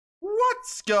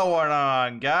What's going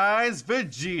on, guys?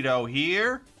 Vegito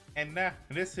here, and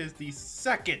this is the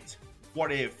second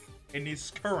What If in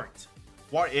this current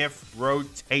What If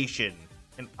rotation.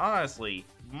 And honestly,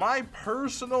 my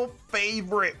personal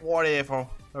favorite What If I've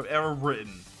ever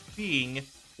written being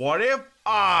What If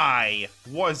I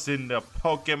was in the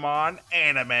Pokémon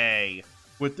Anime,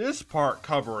 with this part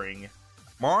covering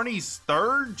Marnie's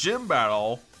third gym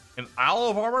battle, an Isle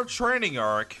of Armor training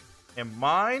arc, and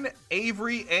mine,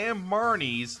 Avery, and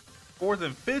Marnie's 4th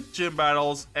and 5th gym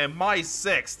battles, and my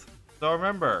 6th. So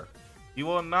remember, you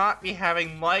will not be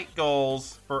having light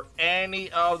goals for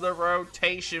any of the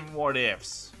rotation what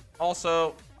ifs.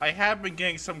 Also, I have been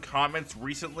getting some comments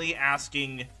recently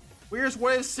asking, where's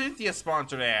What If Cynthia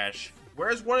sponsored Ash?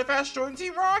 Where's What If Ash joined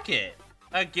Team Rocket?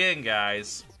 Again,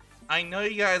 guys, I know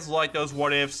you guys like those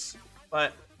what ifs,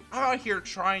 but I'm out here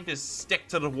trying to stick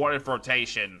to the what if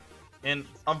rotation. And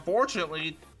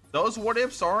unfortunately, those what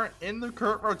ifs aren't in the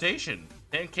current rotation.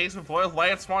 In case of What If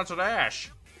Lance sponsored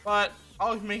Ash. But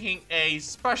I'll be making a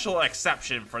special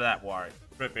exception for that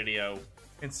video,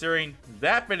 considering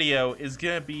that video is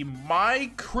gonna be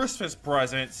my Christmas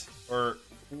present, or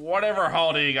whatever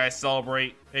holiday you guys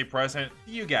celebrate, a present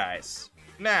to you guys.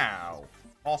 Now,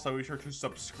 also be sure to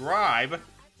subscribe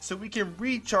so we can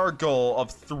reach our goal of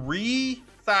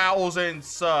 3,000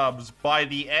 subs by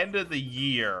the end of the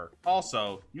year.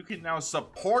 Also, you can now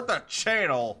support the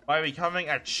channel by becoming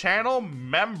a channel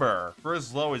member for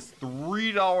as low as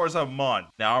 $3 a month.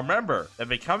 Now remember that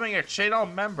becoming a channel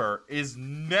member is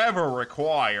never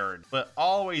required, but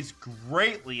always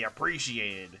greatly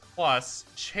appreciated. Plus,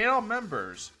 channel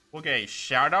members will get a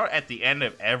shout out at the end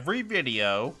of every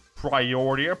video,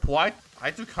 priority applied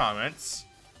to comments,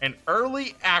 and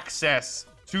early access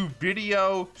to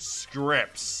video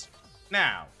scripts.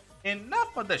 Now,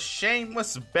 enough of the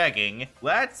shameless begging,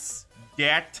 let's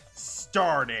get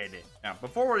started. Now,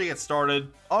 before we get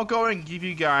started, I'll go and give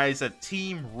you guys a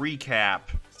team recap,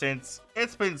 since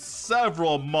it's been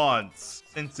several months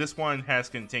since this one has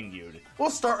continued. We'll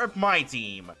start with my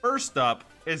team. First up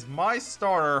is my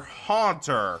starter,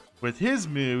 Haunter, with his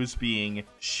moves being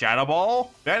Shadow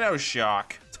Ball,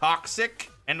 Venoshock, Toxic,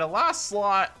 and the last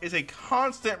slot is a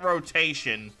constant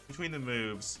rotation between the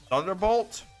moves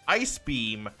Thunderbolt, Ice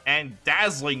Beam, and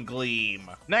Dazzling Gleam.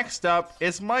 Next up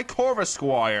is my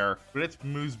Corvisquire, with its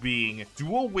moves being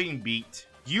Dual Wing Beat,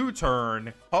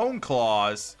 U-Turn, Hone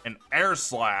Claws, and Air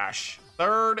Slash.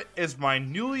 Third is my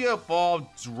newly evolved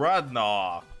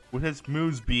Dreadnought, with its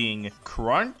moves being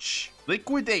Crunch,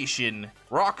 Liquidation,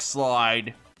 Rock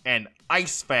Slide, and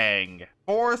Ice Fang.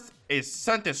 Fourth is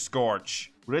Centiscorch,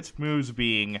 with its moves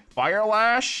being Fire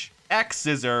Lash,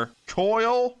 X-Scissor,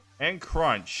 Coil, and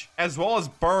Crunch, as well as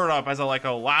Burn Up as a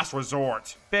last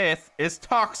resort. Fifth is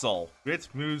Toxel, with its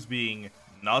moves being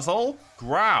Nuzzle,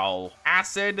 Growl,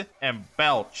 Acid, and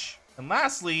Belch. And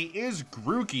lastly is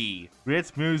Grookey, with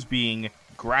its moves being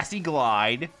Grassy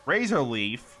Glide, Razor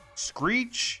Leaf,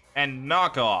 Screech, and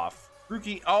Knockoff.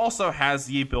 Grookey also has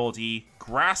the ability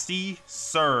Grassy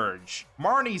Surge.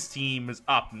 Marnie's team is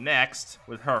up next,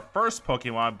 with her first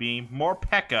Pokemon being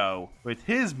Morpeko, with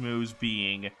his moves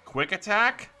being Quick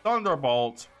Attack,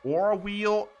 Thunderbolt, Aura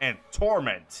Wheel, and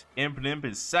Torment. Impidimp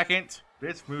is second, with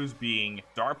its moves being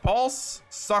Dark Pulse,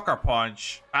 Sucker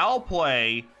Punch, Foul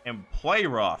Play, and Play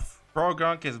Rough.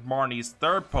 Progunk is Marnie's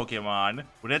third Pokemon,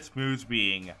 with its moves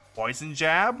being Poison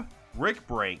Jab, Brick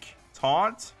Break,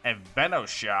 Taunt, and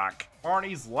Venoshock.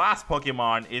 Marnie's last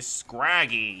Pokemon is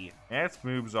Scraggy, and its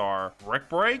moves are Brick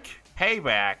Break,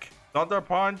 Payback, Thunder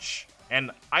Punch, and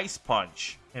Ice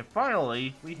Punch. And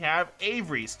finally, we have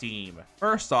Avery's team.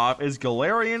 First off is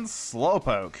Galarian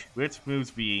Slowpoke, with its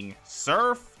moves being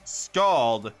Surf,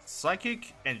 Scald,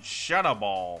 Psychic, and Shadow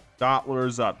Ball.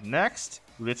 Doppler's up next,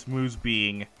 with its moves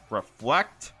being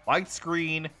Reflect, Light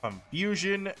Screen,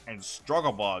 Confusion, and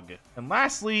Struggle Bug. And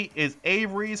lastly is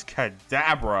Avery's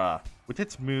Kadabra, with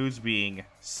its moves being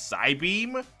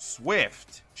Psybeam,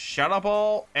 Swift, Shadow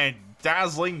Ball, and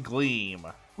Dazzling Gleam.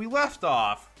 We left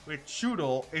off with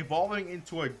Choodle evolving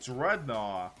into a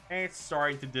Dreadnought, and it's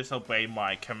starting to disobey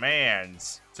my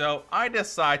commands. So I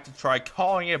decide to try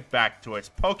calling it back to its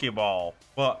Pokeball.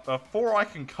 But before I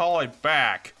can call it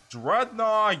back,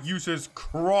 Dreadnought uses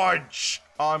Crunch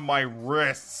on my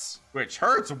wrists, which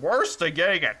hurts worse than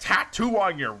getting a tattoo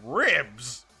on your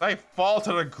ribs. I fall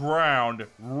to the ground,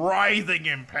 writhing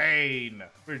in pain,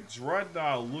 with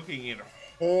Dreadnought looking in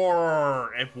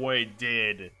horror if what it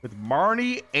did. With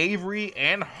Marnie, Avery,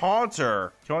 and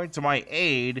Haunter coming to my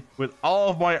aid, with all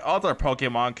of my other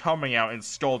Pokemon coming out and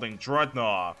scolding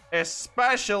Dreadnought.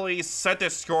 Especially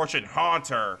Centiskorch and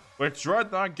Haunter, with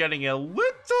Dreadnought getting a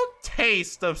little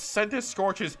taste of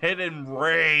Centiskorch's hidden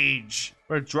rage.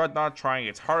 With Dreadnought trying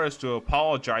its hardest to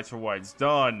apologize for what it's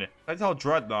done. I tell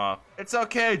Dreadnought, "It's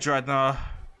okay, Dreadnought.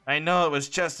 I know it was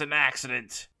just an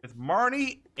accident." With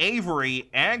Marnie, Avery,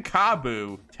 and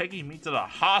Kabu taking me to the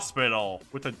hospital,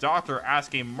 with the doctor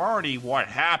asking Marnie what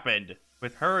happened,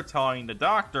 with her telling the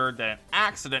doctor that an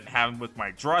accident happened with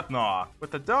my Dreadnought, with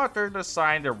the doctor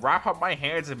deciding to wrap up my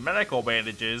hands in medical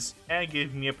bandages and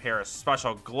give me a pair of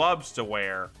special gloves to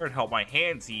wear to help my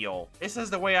hands heal. This is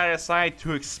the way I decided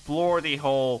to explore the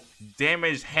whole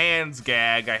damaged hands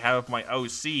gag I have with my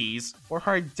OCs, where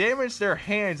I damaged their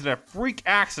hands in a freak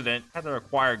accident and had to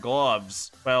require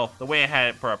gloves. Well, the way I had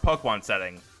it for a Pokemon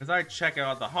setting. As I check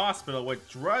out the hospital with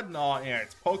Dreadnought and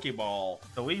its Pokeball,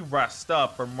 so we rest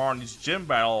up for Marnie's gym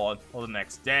battle until the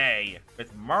next day,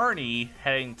 with Marnie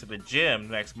heading to the gym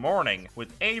the next morning,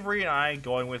 with Avery and I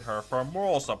going with her for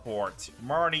moral support.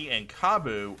 Marnie and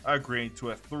Kabu agreeing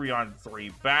to a 3-on-3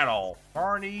 battle.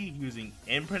 Marnie using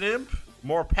Impidimp,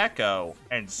 Morpeko,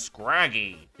 and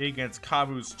Scraggy against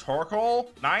Kabu's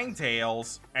Torkoal,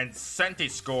 Ninetales, and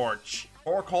Centiskorch.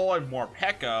 Torkoal and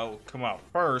Morpeko come out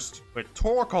first, with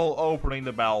Torkoal opening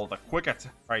the battle with a quick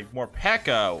attack.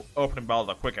 Morpeko opening battle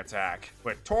with a quick attack,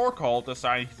 with Torkoal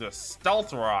deciding to use a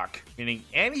Stealth Rock, meaning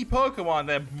any Pokemon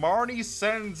that Marnie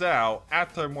sends out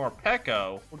after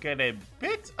Morpeko will get a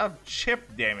bit of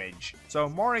chip damage. So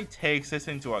Marnie takes this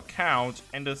into account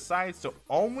and decides to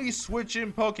only switch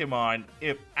in Pokemon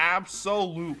if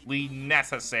absolutely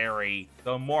necessary.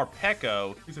 So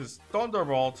Morpeko uses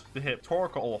Thunderbolt to hit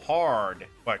Torkoal hard,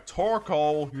 but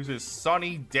Torkoal uses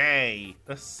Sunny Day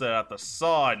to set up the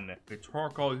sun, with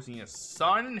Torkoal using a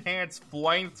sun-enhanced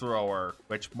flamethrower,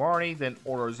 which Marnie then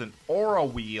orders an Aura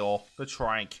Wheel to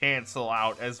try and cancel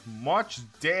out as much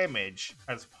damage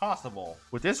as possible.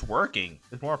 With this working,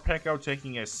 with Morpeko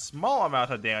taking a small amount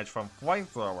of damage from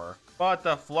flamethrower, but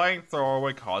the flamethrower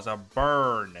would cause a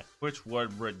burn, which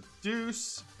would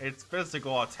reduce its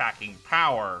physical attacking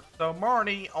power. So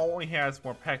Marnie only has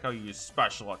Morpeko use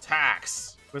special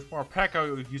attacks, with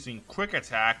Morpeko using Quick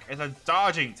Attack as a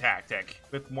dodging tactic,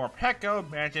 with Morpeko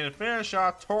managing to finish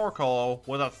off Torkoal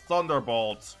with a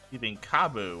Thunderbolt, leaving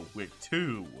Kabu with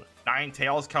 2.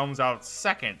 Ninetales comes out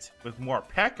second, with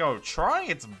Morpeko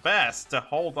trying its best to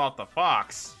hold off the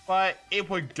fox, but it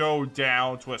would go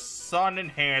down to a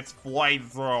sun-enhanced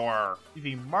flamethrower,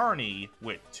 leaving Marnie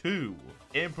with 2.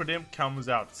 Impidimp comes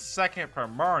out second for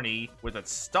Marnie, with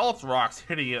its Stealth Rocks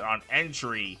hitting it on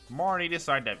entry. Marnie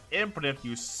decided to have Impidimp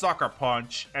use Sucker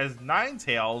Punch, as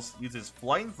Ninetales uses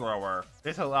Flamethrower.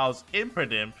 This allows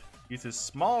Impidimp use his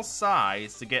small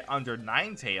size to get under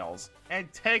Ninetales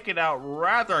and take it out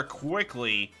rather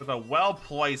quickly with a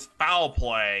well-placed foul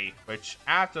play, which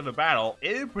after the battle,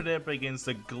 Impidimp begins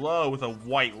to glow with a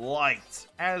white light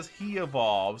as he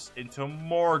evolves into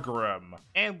Morgrem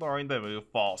and learning the move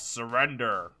False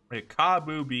Surrender, with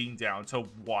Kabu being down to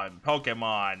 1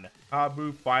 Pokemon.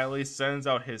 Kabu finally sends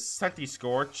out his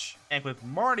Centiskorch, and with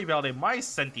Marnie battling my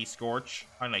Centiskorch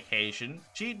on occasion,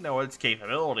 she'd know its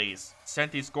capabilities.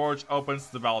 Centiskorch opens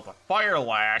the battle with a Fire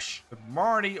Lash, with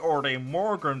Marnie ordering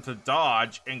Morgrem to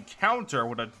dodge and counter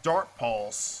with a Dart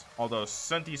Pulse, although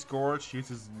Centiskorch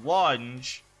uses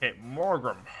Lunge hit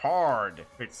Morgrem hard,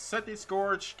 with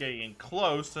Centiskorch getting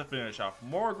close to finish off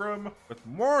Morgrem, with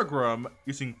Morgrem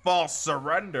using False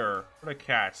Surrender to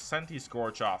catch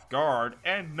Centiskorch off guard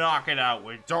and knock it out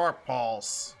with Dart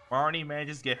Pulse. Marnie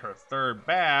manages to get her 3rd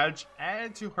badge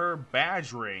added to her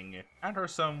badge ring. After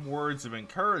some words of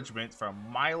encouragement from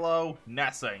Milo,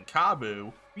 Nessa, and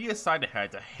Kabu, we decide to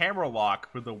head to Hammerlock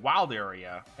for the wild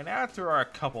area, and after a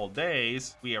couple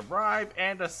days, we arrive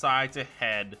and decide to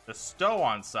head to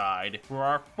Stow-on-Side for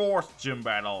our 4th gym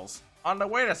battles. On the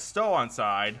way to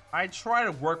Stow-on-Side, I try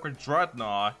to work with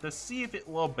Dreadnought to see if it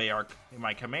will obey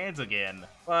my commands again,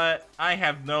 but I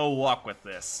have no luck with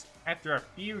this. After a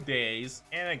few days,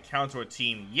 an encounter with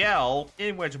Team Yell,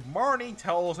 in which Marnie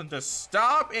tells him to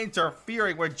stop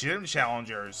interfering with gym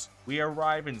challengers. We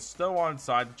arrive in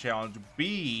Stow-on-Side to challenge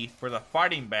B for the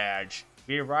fighting badge.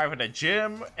 We arrive at a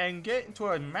gym and get into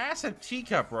a massive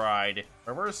teacup ride,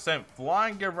 where we're sent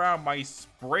flying around by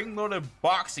spring-loaded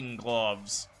boxing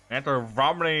gloves. After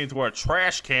vomiting into a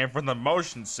trash can from the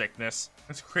motion sickness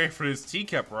that's created for this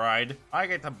teacup ride, I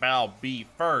get to battle B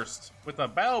first, with the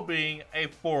battle being a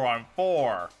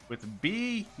 4-on-4, with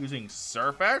B using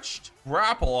Surf Etched,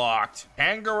 Grapple Locked,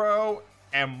 Kangaroo,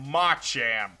 and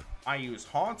Machamp. I use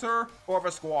Haunter,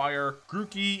 Corvisquire,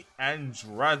 Grookey, and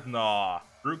Dreadnought.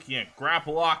 Grookey and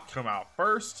Grapplock come out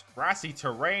first, Grassy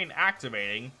Terrain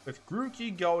activating, with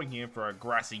Grookey going in for a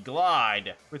Grassy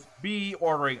Glide, with B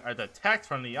ordering a Detect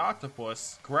from the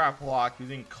Octopus, Grapplock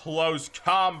using Close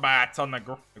Combat on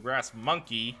the Grass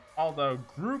Monkey, although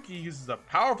Grookey uses a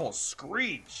powerful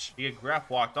Screech to get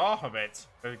Grapplocked off of it,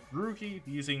 with Grookey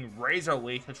using Razor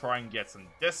Leaf to try and get some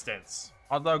distance.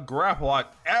 Although Grapplock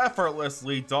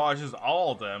effortlessly dodges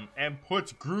all of them and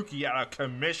puts Grookey out of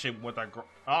commission with a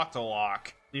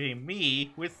Octolock, leaving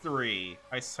me with 3.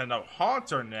 I send out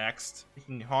Haunter next,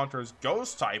 taking Haunter's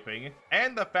Ghost typing,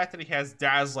 and the fact that he has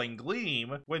Dazzling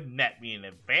Gleam would net me an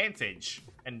advantage.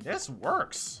 And this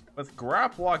works, with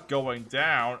Grapplock going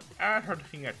down after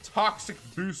taking a Toxic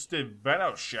boosted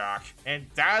Venoshock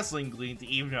and Dazzling Gleam to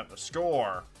even up the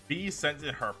score. B sent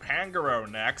in her Pangoro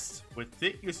next, with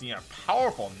it using a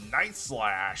powerful Night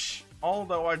Slash.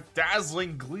 Although a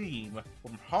Dazzling Gleam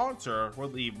from Haunter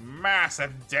would leave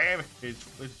massive damage,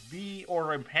 with B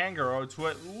ordering Pangoro to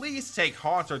at least take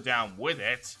Haunter down with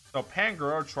it. So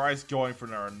Pangoro tries going for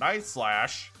another Night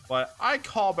Slash, but I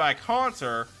call back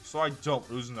Haunter so I don't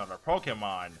lose another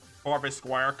Pokemon.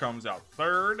 Corvisquire comes out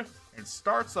third and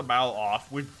starts the battle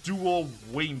off with dual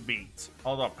Wing Beat.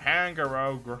 Although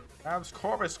Pangoro grabs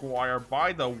Corvisquire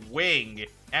by the wing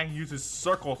and uses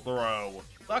Circle Throw.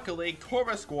 Luckily,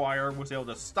 Corvisquire was able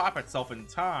to stop itself in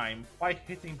time by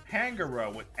hitting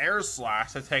Pangoro with Air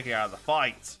Slash to take it out of the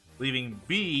fight, leaving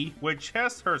B with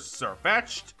just her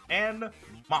Surfetched and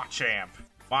Machamp.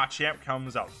 Machamp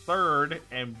comes out third,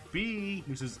 and B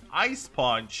uses Ice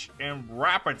Punch in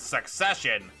rapid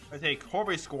succession to take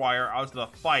Corvisquire out of the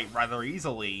fight rather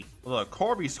easily, although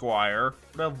Corvisquire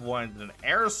would have wanted an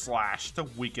Air Slash to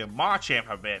weaken Machamp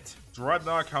a bit.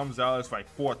 Dreadnought comes out as my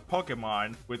 4th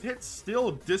Pokemon, with it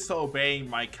still disobeying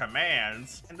my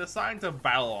commands and deciding to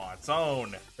battle on its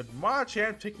own, with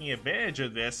Machamp taking advantage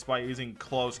of this by using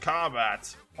Close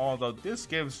Combat. Although this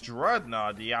gives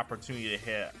Dreadnought the opportunity to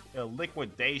hit a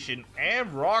Liquidation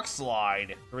and Rock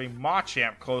Slide, bringing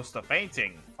Machamp close to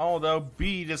fainting. Although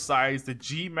B decides to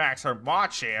G-Max her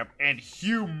Machamp and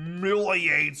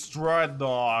humiliates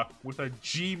Dreadnought with a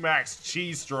G-Max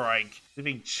Cheese Strike,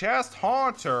 leaving Chest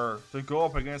Haunter to go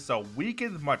up against a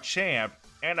weakened Machamp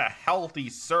and a healthy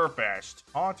Surfetched.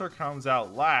 Haunter comes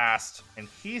out last, and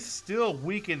he's still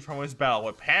weakened from his battle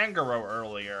with Pangoro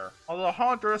earlier. Although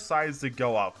Haunter decides to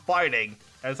go out fighting,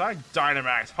 as I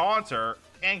Dynamax Haunter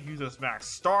and uses Max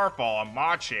Starfall on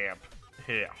Machamp to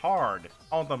hit it hard.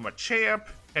 Although Machamp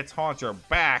hits Haunter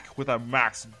back with a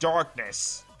Max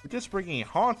Darkness, with this bringing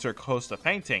Haunter close to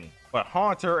fainting. But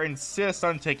Haunter insists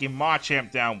on taking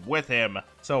Machamp down with him,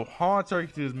 so Haunter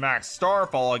uses Max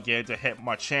Starfall again to hit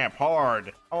Machamp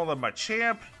hard. Although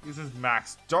Machamp uses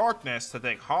Max Darkness to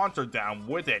take Haunter down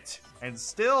with it. And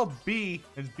still B,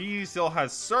 as B still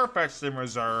has Surfetched in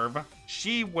reserve,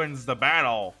 she wins the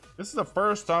battle. This is the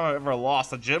first time I've ever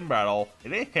lost a gym battle,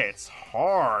 and it hits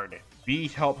hard. B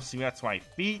helps me up to my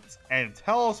feet and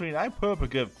tells me that I put up a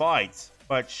good fight,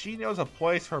 but she knows a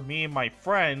place where me and my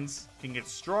friends can get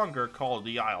stronger called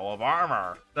the Isle of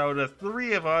Armor. So the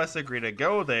 3 of us agree to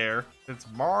go there, since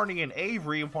Marnie and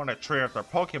Avery want to train up their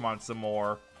Pokemon some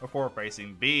more before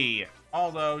facing B.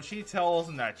 Although she tells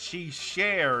them that she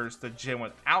shares the gym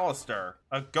with Alistair,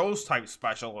 a Ghost-type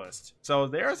specialist, so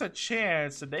there's a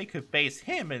chance that they could face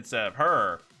him instead of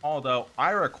her. Although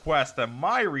I request that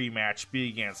my rematch be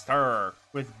against her,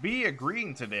 with B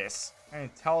agreeing to this,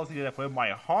 and tells me that if when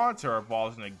my Haunter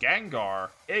evolves into Gengar,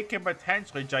 it can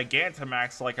potentially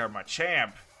Gigantamax like our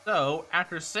Machamp. So,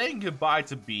 after saying goodbye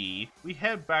to B, we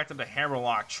head back to the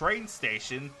Hammerlock train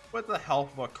station with the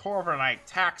help of a Corviknight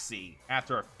taxi.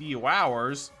 After a few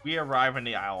hours, we arrive in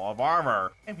the Isle of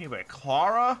Armor, and meet with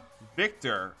Clara,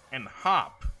 Victor, and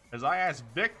Hop. As I ask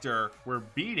Victor where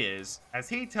Beat is, as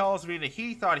he tells me that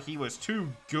he thought he was too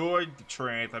good to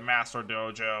train at the Master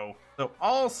Dojo. So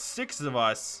all 6 of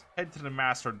us head to the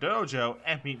Master Dojo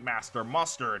and meet Master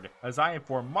Mustard, as I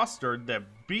inform Mustard that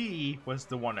B was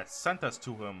the one that sent us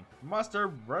to him.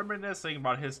 Mustard reminiscing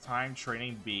about his time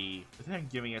training B, with him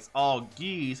giving us all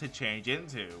geese to change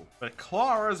into. But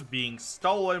Clara's being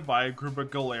stolen by a group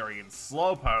of Galarian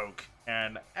Slowpoke.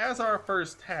 And as our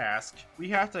first task, we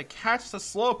have to catch the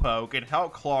Slowpoke and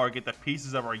help Clara get the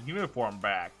pieces of our uniform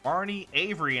back. Marnie,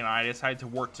 Avery, and I decided to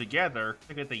work together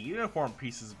to get the uniform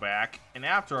pieces back, and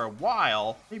after a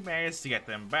while, we managed to get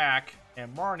them back,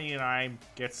 and Marnie and I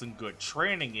get some good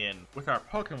training in with our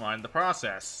Pokemon in the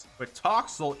process, with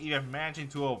Toxel even managing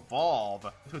to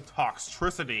evolve into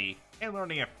Toxtricity and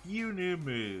learning a few new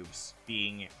moves,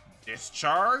 being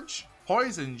Discharge,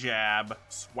 Poison Jab,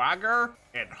 Swagger,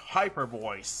 and Hyper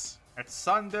Voice. At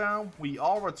sundown, we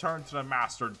all return to the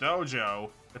Master Dojo,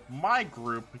 with my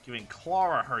group giving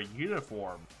Clara her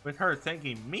uniform, with her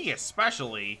thanking me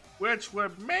especially, which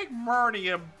would make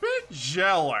Marnie a bit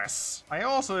jealous. I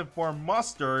also inform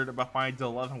Mustard about my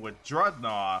dilemma with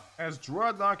Dreadnought, as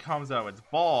Dreadnought comes out of its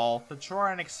ball to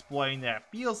try and explain that it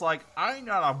feels like I'm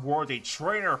not a worthy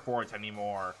trainer for it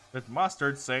anymore, with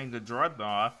Mustard saying to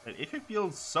Dreadnought that if he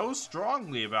feels so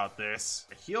strongly about this,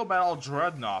 he'll battle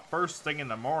Dreadnought first thing in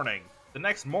the morning. The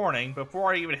next morning,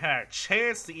 before I even had a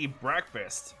chance to eat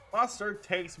breakfast, Mustard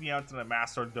takes me out to the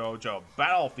Master Dojo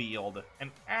battlefield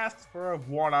and asks for a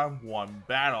one-on-one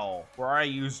battle, where I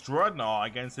use Dreadnought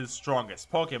against his strongest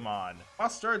Pokemon.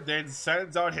 Mustard then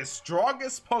sends out his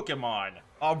strongest Pokemon,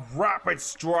 a Rapid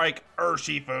Strike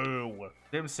Urshifu.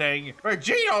 Them saying,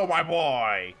 "Vegito, my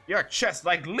boy, you're just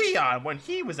like Leon when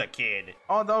he was a kid.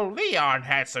 Although Leon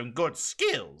had some good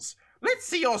skills. Let's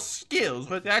see your skills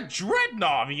with that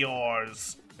Dreadnought of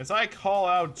yours." As I call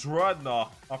out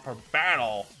Dreadnought for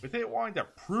battle, with it wanting to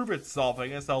prove itself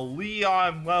against a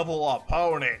Leon-level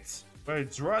opponent.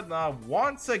 But Dreadnought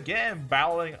once again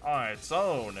battling on its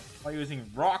own by using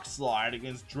Rock Slide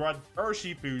against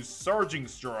Urshifu's Surging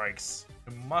Strikes.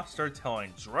 And Mustard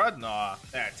telling Dreadnought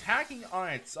that attacking on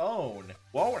its own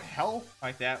won't help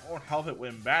it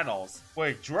win battles,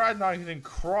 with Dreadnought using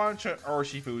Crunch on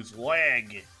Urshifu's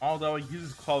leg. Although it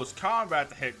uses close combat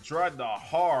to hit Dreadnought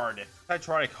hard, I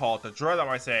try to call it to Dreadnought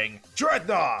by saying,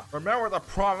 "Dreadnought, remember the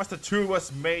promise the two of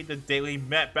us made the day we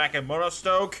met back in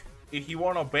Monostoke? If you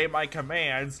won't obey my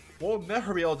commands, we'll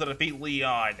never be able to defeat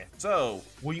Leon. So,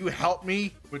 will you help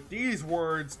me?" With these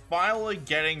words finally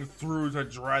getting through to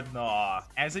Dreadnought,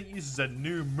 as it uses a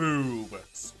new move,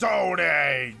 Stone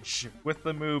Edge, with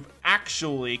the move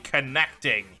actually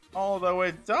connecting. Although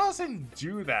it doesn't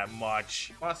do that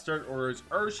much. Mustard orders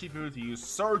Urshifu to use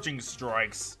Surging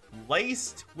Strikes,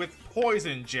 laced with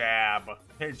Poison Jab,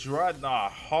 hit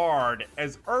Dreadnought hard,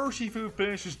 as Urshifu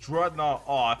finishes Dreadnought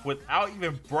off without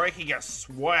even breaking a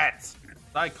sweat.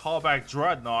 I call back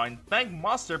Dreadnought and thank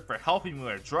Mustard for helping me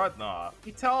with Dreadnought.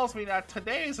 He tells me that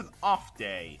today is an off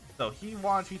day, so he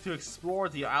wants me to explore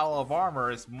the Isle of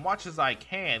Armor as much as I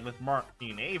can with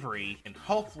Marnie and Avery, and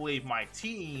hopefully my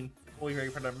team will be ready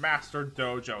for the Master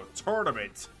Dojo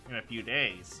tournament in a few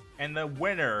days. And the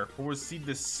winner will receive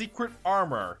the secret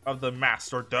armor of the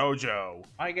Master Dojo.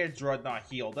 I get Dreadnought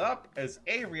healed up as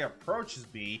Avery approaches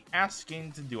me,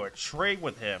 asking to do a trade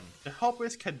with him to help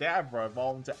his Kadabra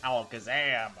evolve into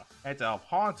Alakazam, and to help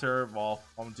Haunter evolve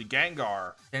into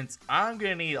Gengar, since I'm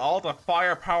gonna need all the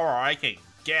firepower I can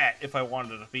get if I wanted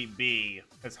to defeat B.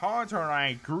 As Haunter and I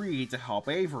agreed to help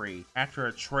Avery. After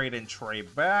a trade and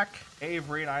trade back,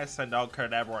 Avery and I send out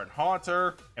Kadabra and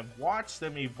Haunter and watch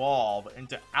them evolve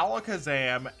into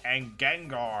Alakazam and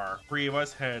Gengar. Three of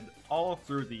us head all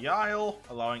through the Isle,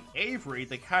 allowing Avery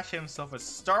to catch himself a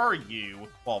Staryu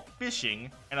while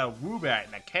fishing and a Woobat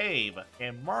in a cave,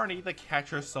 and Marnie to catch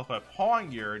herself a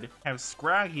Ponyard, have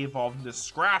Scraggy evolve into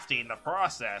Scrafty in the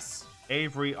process.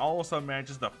 Avery also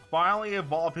manages to finally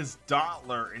evolve his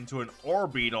Dottler into an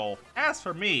Orbeetle. As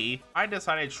for me, I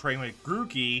decided to train with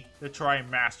Grookey to try and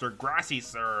master Grassy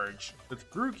Surge, with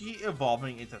Grookey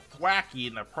evolving into Thwacky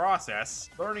in the process,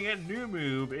 learning a new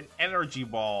move in Energy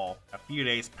Ball. A few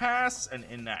days pass, and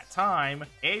in that time,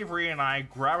 Avery and I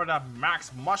grab enough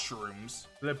Max Mushrooms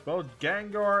so that both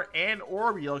Gengar and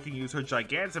Orbeetle can use her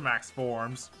Gigantamax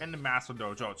forms in the Master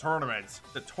Dojo tournament.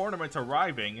 The tournament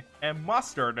arriving, and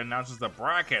Mustard announces the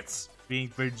brackets, being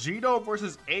Vegito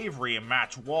versus Avery in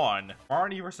match 1,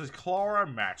 Marnie versus Clara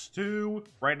in match 2,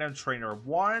 Random Trainer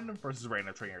 1 versus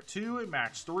Random Trainer 2 in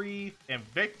match 3, and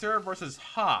Victor versus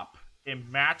Hop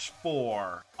in match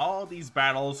 4. All these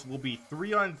battles will be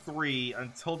 3-on-3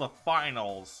 until the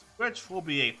finals, which will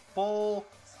be a full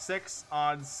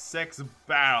 6-on-6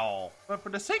 battle. But for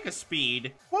the sake of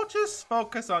speed, we'll just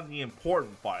focus on the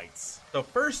important fights. So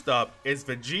first up is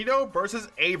Vegito versus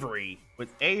Avery,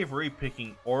 with Avery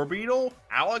picking Orbeetle,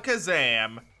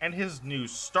 Alakazam, and his new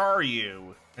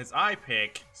Staryu, as I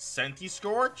pick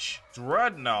Centiskorch,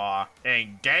 Dreadnought,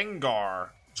 and Gengar.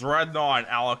 Dreadnought and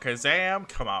Alakazam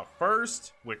come out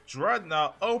first, with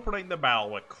Dreadnought opening the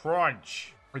battle with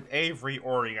Crunch, with Avery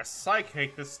ordering a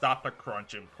Psychic to stop the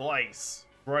Crunch in place.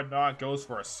 Dreadnought goes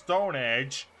for a Stone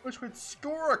Edge, which would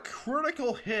score a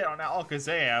critical hit on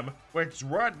Alakazam, with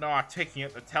Dreadnought taking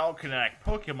out the telekinetic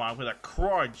Pokemon with a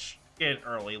Crunch in an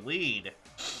early lead.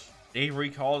 Avery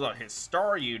calls out his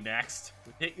Staryu next,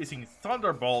 with it using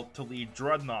Thunderbolt to leave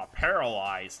Dreadnought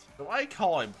paralyzed. So I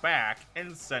call it back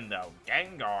and send out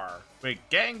Gengar. With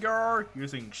Gengar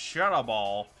using Shadow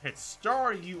Ball, hit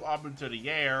Staryu up into the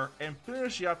air and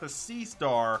finish out the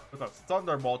C-Star with a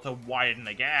Thunderbolt to widen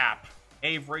the gap.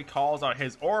 Avery calls out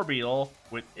his Orbeetle,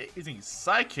 with it using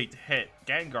Psychic to hit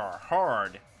Gengar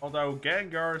hard. Although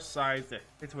Gengar decides to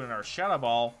hit with our Shadow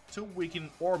Ball to weaken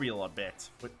Orbeetle a bit,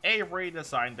 with Avery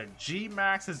deciding to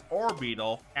G-Max his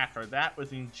Orbeetle, after that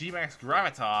using G-Max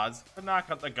Gravitas to knock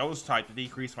out the Ghost type to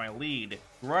decrease my lead.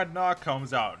 Dreadnought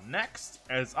comes out next,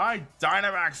 as I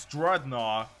Dynamax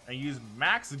Dreadnought and use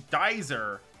Max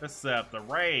Geyser to set up the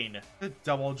rain to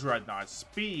double Dreadnought's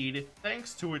speed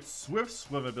thanks to its Swift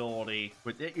Swim ability,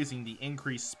 with it using the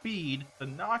increased speed to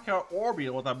knock out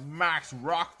Orbeetle with a Max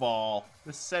Rock Ball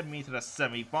to send me to the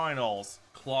semifinals.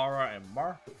 Clara and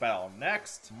Marnie battle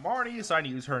next. Marnie decided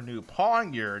to use her new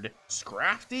Ponyard,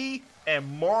 Scrafty,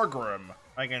 and Morgrim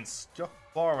against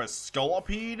Clara's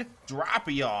Scolipede,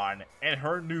 Drapion, and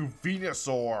her new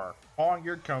Venusaur.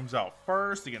 Ponyard comes out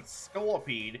first against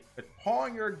Scolipede, with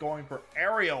Ponyard going for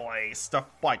Aerial Ace to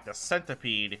fight the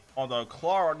Centipede, although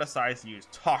Clara decides to use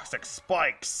Toxic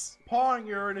Spikes.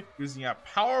 Ponyard using a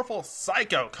powerful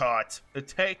Psycho Cut to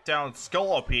take down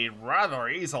Scolipede rather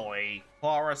easily.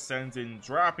 Clara sends in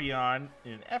Drapion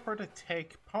in an effort to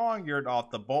take Ponyard off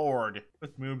the board,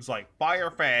 with moves like Fire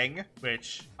Fang,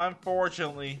 which,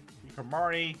 unfortunately, for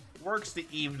Marnie, works to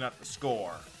even up the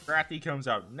score. Scrafty comes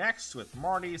out next, with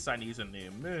Marnie deciding to use a new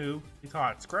move. He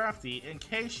taught Scrafty in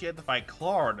case she had to fight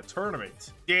Clara in the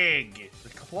tournament. Dig!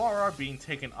 With Clara being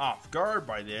taken off guard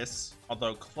by this,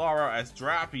 although Clara as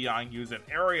Drapion used an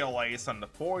Aerial Ace on the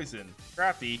poison.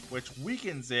 Scrafty, which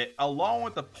weakens it along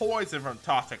with the poison from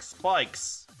Toxic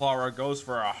Spikes. Clara goes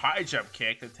for a high jump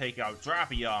kick to take out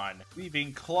Drapion,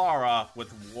 leaving Clara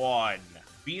with 1.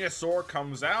 Venusaur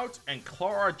comes out, and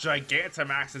Clara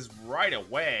Gigantamaxes right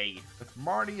away, with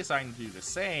Marnie deciding to do the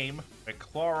same, with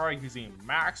Clara using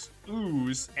Max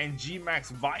Ooze and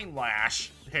G-Max Vine Lash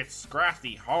to hit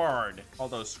Scrafty hard,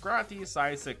 although Scrafty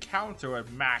decides to counter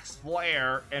with Max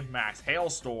Flare and Max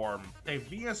Hailstorm, take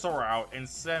Venusaur out and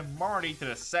send Marnie to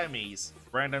the semis.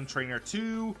 Random Trainer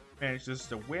 2 manages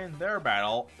to win their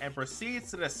battle and proceeds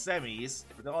to the semis,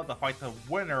 but they'll have to fight the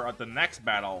winner of the next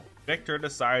battle. Victor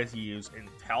decides to use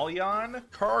Inteleon,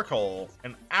 Carkol,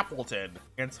 and Appleton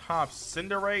against Hop's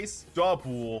Cinderace,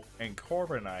 Double, and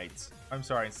Corviknight. I'm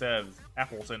sorry, instead of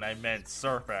Appleton, I meant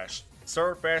Surfetch.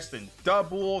 Surfetch and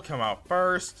Double come out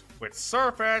first, with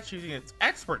Surfetch using its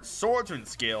expert swordsman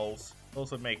skills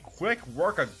also make quick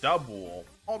work of Double.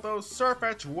 Although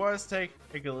Surfetch was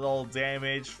taking a little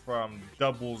damage from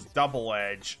Double's Double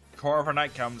Edge.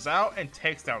 Corviknight comes out and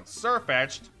takes down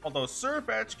Surfetch, although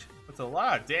Surfetch puts a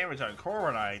lot of damage on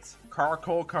Corviknight.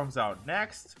 Carkol comes out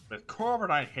next, with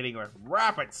Corviknight hitting with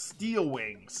Rapid Steel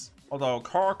Wings, although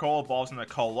Carkol evolves into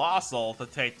Colossal to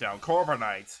take down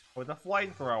Corviknight with a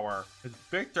Flamethrower, with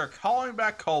Victor calling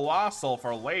back Colossal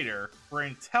for later for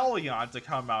Inteleon to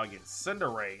come out against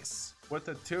Cinderace. With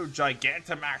the two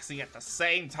Gigantamaxing at the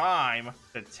same time,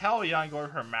 Inteleon going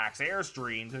for Max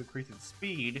Airstream to increase its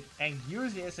speed, and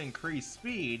using its increased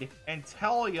speed,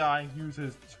 Inteleon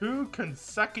uses 2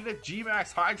 consecutive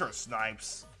G-Max Hydro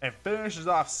Snipes and finishes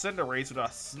off Cinderace with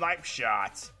a Snipe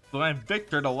Shot. So then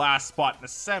Victor the last spot in the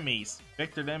semis.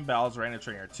 Victor then battles Random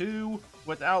Trainer 2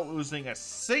 without losing a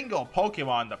single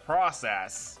Pokemon in the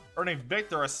process, earning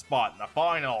Victor a spot in the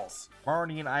finals.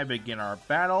 Marnie and I begin our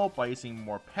battle by using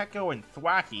Morpeko and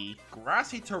Thwackey,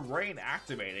 Grassy Terrain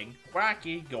activating,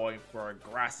 Thwackey going for a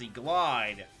Grassy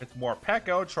Glide, with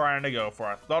Morpeko trying to go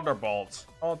for a Thunderbolt,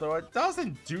 although it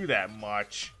doesn't do that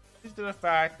much due to the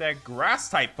fact that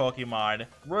Grass-type Pokemon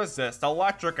resist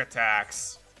electric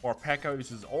attacks. Morpeko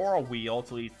uses Aura Wheel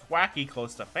to leave Thwackey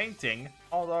close to fainting,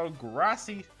 although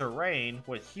Grassy Terrain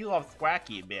would heal up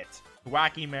Thwackey a bit.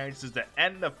 Thwackey manages to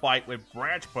end the fight with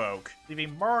Branch Poke,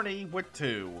 leaving Marnie with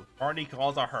 2. Marnie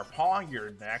calls out her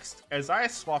Ponyard next, as I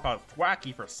swap out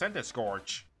Thwackey for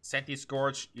Centiskorch.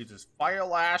 Centiskorch uses Fire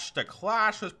Lash to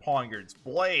clash with Ponyard's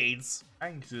blades,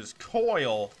 and uses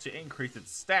Coil to increase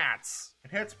its stats. It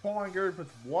hits Ponyard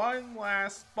with one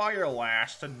last Fire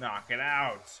Lash to knock it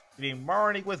out, leaving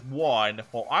Marnie with 1,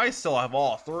 while I still have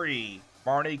all 3.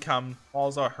 Marnie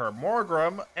calls out her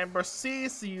Morgrim and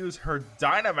proceeds to use her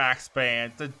Dynamax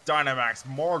Band to Dynamax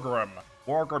Morgrim.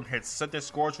 Morgrim hits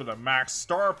Centiskorch with a Max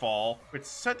Starfall, with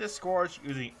Centiskorch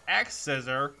using X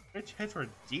Scissor, which hits for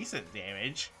decent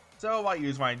damage, So I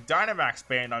use my Dynamax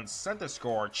Band on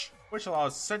Centiskorch, which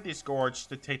allows Centiskorch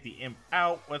to take the imp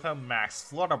out with a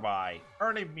max Flutterby,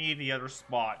 earning me the other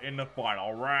spot in the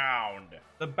final round.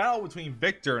 The battle between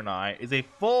Victor and I is a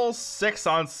full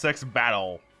 6-on-6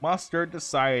 battle. Mustard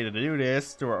decided to do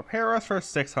this to prepare us for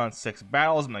 6-on-6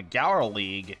 battles in the Galar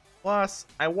League. Plus,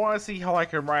 I want to see how I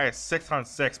can ride a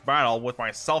 6-on-6 battle with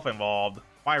myself involved.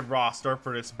 My roster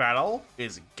for this battle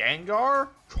is Gengar,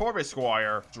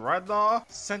 Corvisquire, Dreadnought,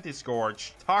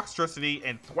 Centiskorch, Toxtricity,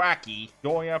 and Thwackey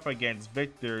going up against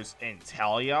Victor's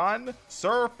Inteleon,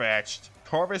 Surfetch'd,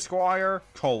 Corvisquire,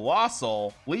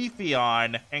 Colossal,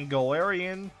 Leafeon, and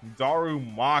Galarian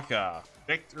Darumaka.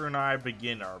 Victor and I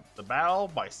begin the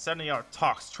battle by sending out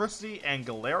Toxtricity and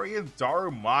Galarian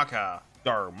Darumaka.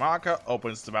 Darumaka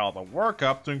opens the battle with a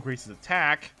workup to increase his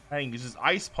attack and uses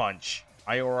Ice Punch.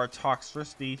 I order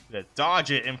Toxtricity to dodge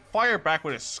it and fire back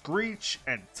with a Screech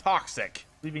and Toxic,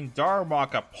 leaving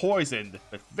Darumaka poisoned,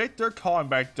 with Victor calling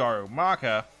back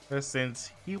Darumaka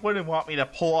since he wouldn't want me to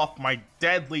pull off my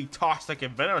deadly Toxic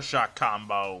and Venoshock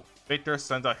combo. Victor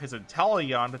sends out his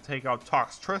Inteleon to take out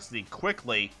Toxtricity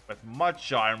quickly with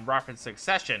Mudshot in rapid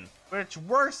succession, which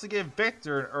works to give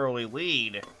Victor an early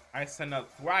lead. I send out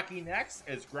Thwackey next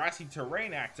as Grassy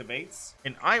Terrain activates,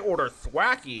 and I order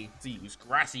Thwackey to use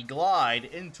Grassy Glide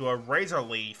into a Razor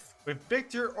Leaf, with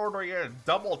Victor ordering a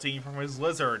double team from his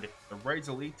Lizard. The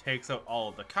Razor Leaf takes out all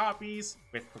of the copies,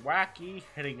 with Thwackey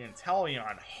hitting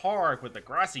Inteleon hard with the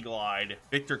Grassy Glide.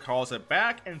 Victor calls it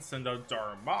back and sends out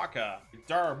Darumaka.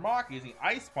 Darumaka using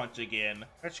Ice Punch again,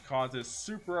 which causes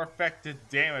super effective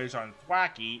damage on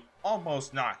Thwackey,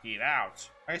 almost knocking it out.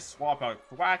 I swap out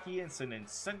Thwackey and send in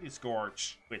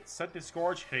Centiskorch, with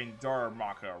Centiskorch hitting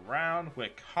Darumaka around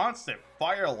with constant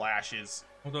fire lashes.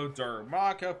 Although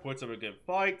Darumaka puts up a good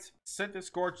fight,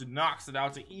 Centiskorch knocks it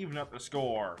out to even up the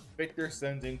score. Victor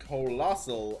sends in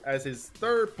Colossal as his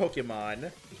third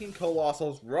Pokemon, making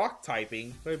Colossal's rock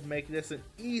typing would make this an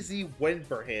easy win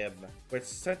for him. With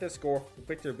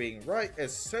Victor being right,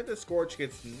 as Centiskorch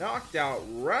gets knocked out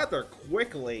rather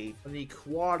quickly from the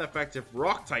quad effective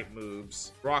rock type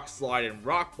moves, Rock Slide and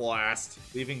Rock Blast,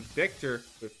 leaving Victor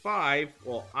with 5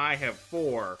 while I have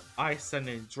 4. I send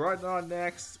in Dreadnought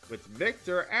next, with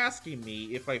Victor asking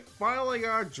me if I finally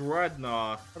got a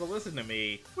Dreadnought to listen to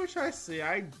me, which I say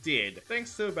I did,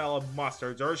 thanks to the battle of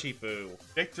Mustard's Urshifu.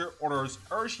 Victor orders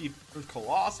Urshifu's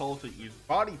Colossal to use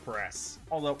Body Press,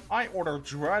 although I order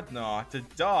Dreadnought to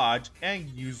dodge and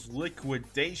use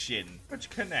Liquidation, which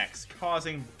connects,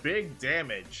 causing big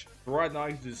damage.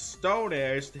 Dreadnought uses Stone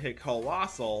Edge to hit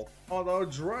Colossal, although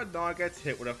Dreadnought gets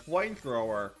hit with a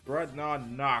Flamethrower. Dreadnought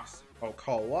knocks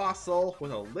Colossal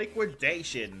with a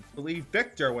Liquidation to leave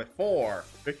Victor with 4.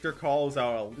 Victor calls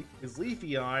out his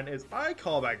Leafeon as I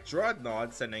call back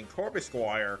Dreadnought, sending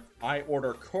Corvisquire. I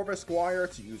order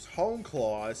Corvisquire to use Hone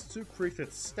Claws to increase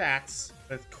its stats,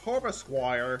 with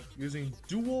Corvisquire using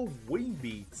dual Wing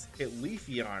Beats hit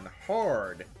Leafeon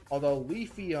hard. Although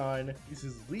Leafeon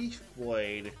uses Leaf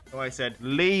Blade, I said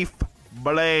Leaf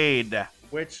Blade,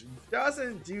 which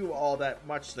doesn't do all that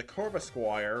much to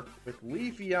Corvisquire, with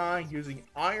Leafeon using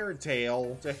Iron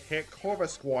Tail to hit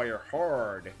Corvisquire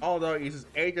hard. Although it uses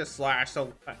Air Slash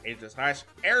to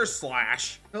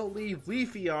leave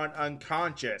Leafeon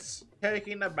unconscious,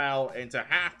 taking the battle into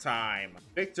halftime.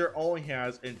 Victor only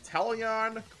has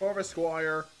Inteleon,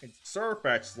 Corvisquire, and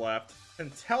Surfetch'd left,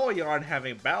 Inteleon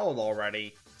having battled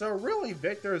already. So really,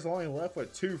 Victor is only left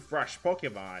with 2 fresh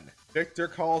Pokemon. Victor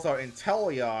calls out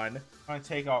Inteleon to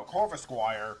take out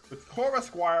Corvisquire, with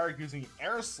Corvisquire using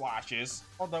Air Slashes,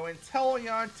 although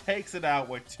Inteleon takes it out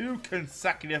with 2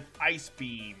 consecutive Ice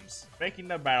Beams, making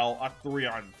the battle a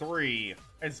 3-on-3.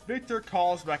 As Victor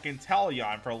calls back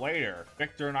Inteleon for later,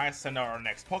 Victor and I send out our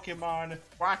next Pokemon,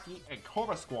 Thwackey and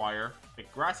Corvisquire,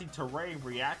 with Grassy Terrain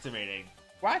reactivating.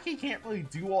 Thwackey can't really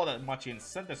do all that much in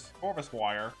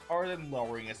Corvisquire, other than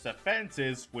lowering its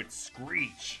defenses with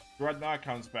Screech. Dreadnought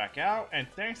comes back out, and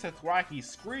thanks to Thwackey's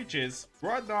Screeches,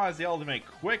 Dreadnought is able to make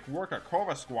quick work of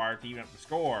Corvisquire to even up the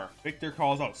score. Victor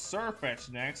calls out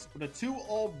Surfetch'd next, with the 2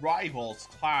 old rivals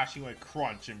clashing with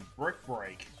Crunch and Brick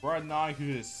Break. Dreadnought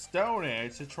uses Stone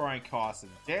Edge to try and cause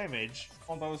some damage,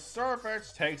 although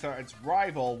Surfetch'd takes out its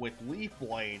rival with Leaf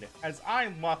Blade, as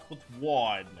I'm left with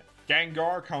 1.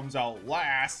 Gengar comes out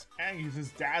last and uses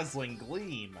Dazzling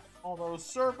Gleam. Although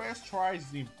Surface tries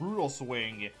using Brutal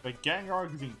Swing, but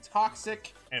Gengar using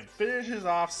Toxic and finishes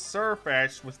off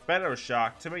Surface with Better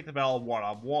Shock to make the battle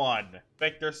one-on-one.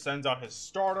 Victor sends out his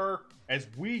starter as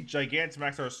we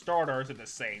Gigantamax our starters at the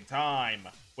same time,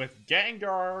 with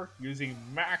Gengar using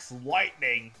Max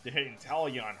Lightning to hit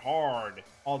Inteleon hard,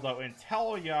 although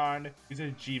Inteleon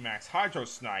uses G-Max Hydro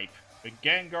Snipe, with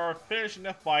Gengar finishing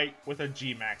the fight with a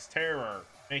G-Max Terror,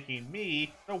 making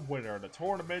me the winner of the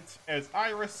tournament as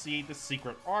I received the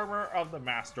secret armor of the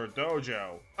Master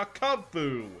Dojo, a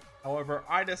Kubfu. However,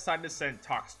 I decided to send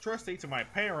Toxtricity to my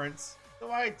parents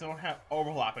so I don't have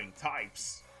overlapping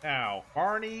types. Now,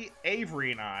 Marnie,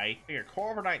 Avery, and I take a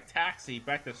Corviknight taxi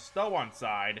back to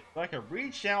Stow-on-Side so I can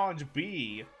re-challenge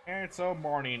B, and so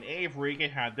Marnie and Avery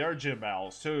can have their gym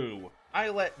battles too. I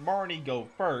let Marnie go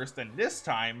first, and this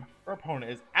time, her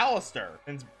opponent is Alistair.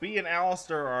 Since B and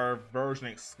Alistair are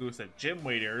version-exclusive gym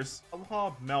leaders,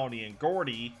 along with Melanie and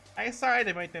Gordy, I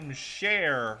decided to make them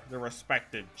share their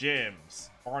respective gyms.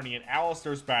 Marnie and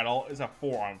Alistair's battle is a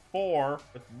 4-on-4,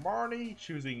 with Marnie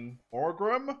choosing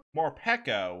Morgrem,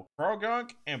 Morpeko,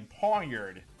 Croagunk, and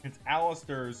Pawniard, since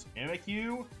Alistair's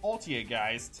Mimikyu,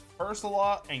 Polteageist,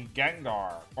 Ursula, and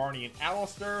Gengar. Marnie and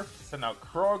Alistair send out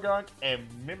Croagunk and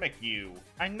Mimikyu.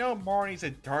 I know Marnie's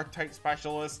a Dark-type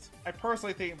specialist. I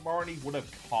personally think Marnie would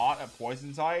have caught a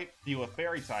Poison type to deal with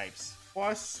Fairy types.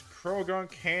 Plus,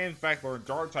 Croagunk can in fact learn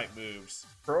Dark-type moves.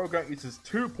 Croagunk uses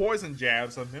 2 Poison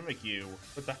Jabs on Mimikyu,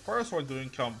 with the first one doing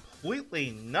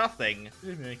completely nothing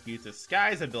to Mimikyu's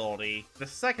Disguise ability, the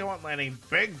second one landing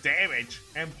big damage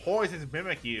and poisons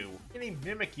Mimikyu. Getting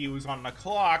Mimikyu is on the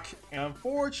clock, and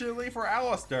unfortunately for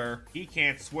Alistair, he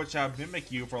can't switch out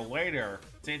Mimikyu for later,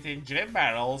 since in gym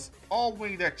battles,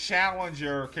 only the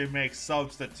challenger can make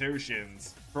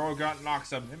substitutions. Croagunk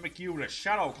knocks a Mimikyu with a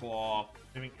Shadow Claw,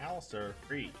 giving Alistair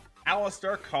free.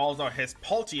 Alistair calls out his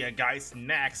Polteageist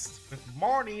next, with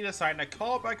Marnie deciding to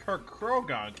call back her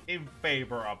Croagunk in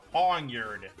favor of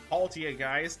Pawniard.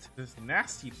 Polteageist does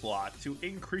Nasty Plot to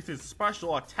increase his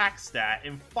special attack stat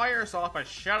and fires off a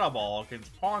Shadow Ball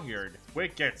against Pawniard,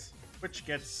 which gets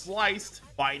sliced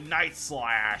by Night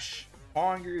Slash.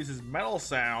 Pawniard uses Metal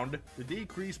Sound to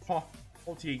decrease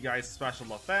Polteageist's special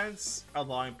defense,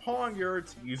 allowing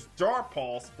Pawniard to use Dark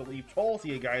Pulse to leave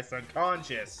Polteageist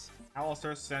unconscious.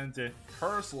 Alistair sends in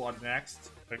Cursula next,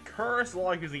 but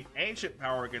Cursula using Ancient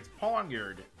Power against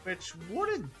Pawniard, which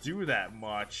wouldn't do that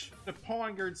much. The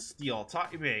Pawniard's Steel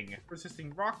typing,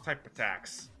 resisting Rock-type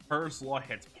attacks. Ursula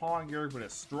hits Pawniard with a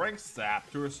Strength Sap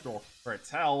to restore her its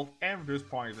health and reduce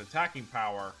Pawniard's attacking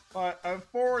power. But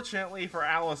unfortunately for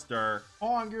Alistair,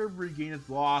 Pawniard regains its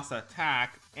lost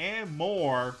attack and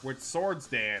more with Swords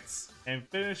Dance, and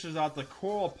finishes out the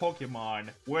Coral Pokemon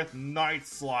with Night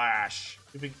Slash,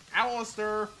 leaving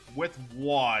Alistair with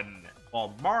 1.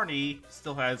 While Marnie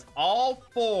still has all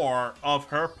 4 of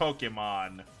her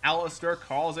Pokemon. Alistair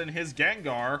calls in his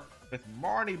Gengar, with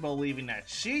Marnie believing that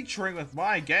she trained with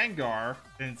my Gengar,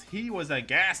 since he was a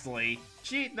Ghastly,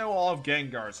 she'd know all of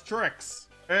Gengar's tricks.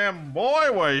 And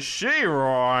boy was she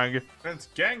wrong, since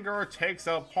Gengar takes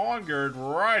out Pawniard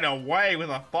right away with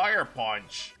a Fire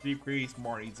Punch, decrease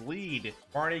Marnie's lead.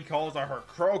 Marnie calls out her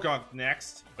Croagunk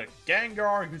next, with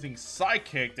Gengar using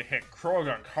Psychic to hit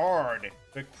Croagunk hard.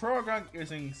 The Croagunk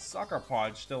using Sucker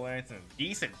Punch still lands some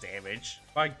decent damage,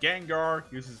 but Gengar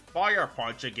uses Fire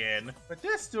Punch again, but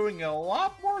this doing a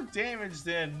lot more damage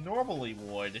than normally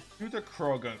would due to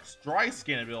Croagunk's Dry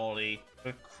Skin ability,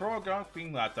 with Croagunk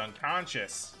being left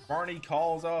unconscious. Marnie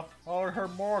calls out her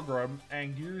Morgrem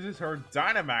and uses her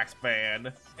Dynamax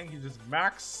Band and uses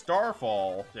Max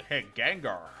Starfall to hit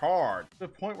Gengar hard, to the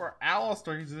point where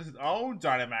Alistair uses his own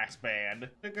Dynamax Band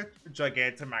to get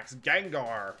Gigantamax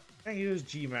Gengar and use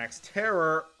G-Max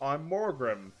Terror on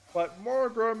Morgrem. But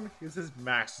Morgrem uses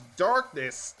Max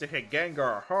Darkness to hit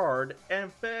Gengar hard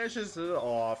and finishes it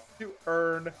off to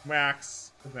earn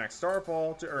Max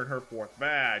Starfall to earn her 4th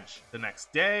badge. The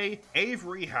next day,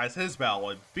 Avery has his battle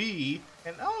with B,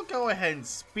 and I'll go ahead and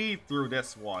speed through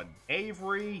this one.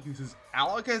 Avery uses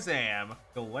Alakazam,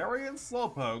 Galarian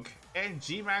Slowpoke, and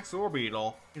G-Max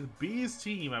Orbeetle in B's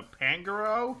team of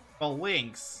Pangoro,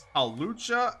 Balinx,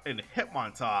 Hawlucha, and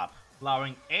Hitmontop,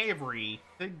 allowing Avery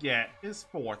to get his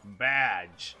 4th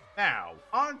badge. Now,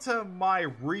 onto my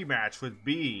rematch with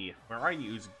B, where I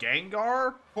use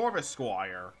Gengar,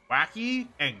 Corvisquire, Wacky,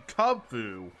 and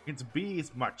Kubfu against B's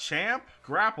Machamp,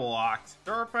 Grapploct,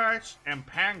 Surfetch, and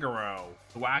Pangoro.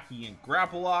 Wacky and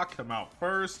Grapploct come out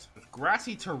first, with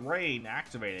Grassy Terrain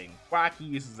activating. Wacky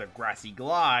uses a Grassy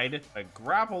Glide, but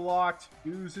Grapploct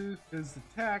uses his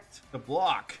Detect to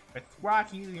block, with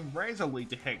Wacky using Razor Leaf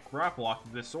to hit Grapploct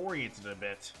and disorient it a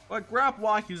bit. But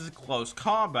Grapploct uses Close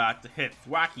Combat to hit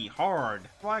Thwacky hard.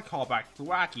 So I call back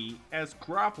Thwacky as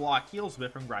Grapploct heals a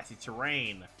bit from Grassy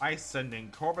Terrain. I send in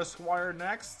Corvisquire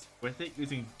next, with it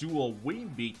using Dual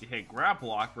Wing Beat to hit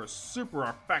Grapploct for super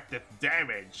effective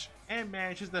damage, and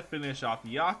manages to finish off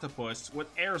the Octopus with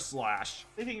Air Slash,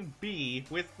 leaving B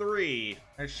with 3,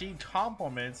 as she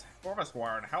compliments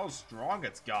Corvisquire on how strong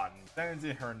it's gotten, sends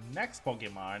in her next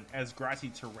Pokemon as Grassy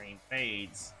Terrain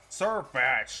fades.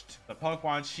 Surfetched, the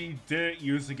Pokemon she didn't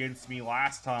use against me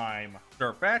last time.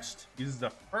 Surfetched uses the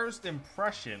first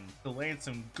impression to land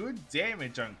some good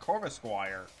damage on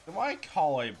Corvisquire, so I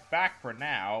call it back for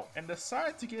now and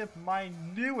decide to give my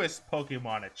newest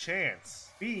Pokemon a chance.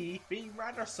 B, being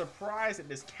rather surprised at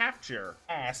this capture,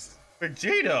 asks,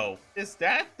 Vegito, is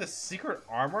that the secret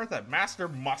armor that Master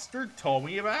Mustard told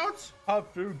me about?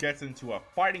 Kubfu gets into a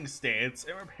fighting stance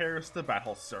and prepares to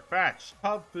battle Surfetch.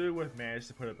 Kubfu would manage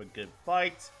to put up a good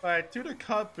fight, but due to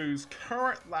Kubfu's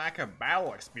current lack of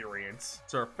battle experience,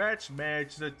 Surfetch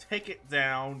managed to take it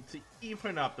down to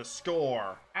even up the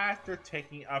score after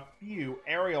taking a few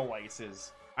aerial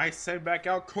aces. I send back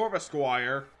out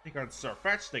Corvisquire, take on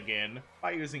Surfetched again,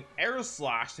 by using Air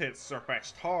Slash to hit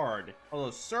Surfetched hard,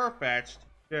 although Surfetched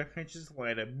manages to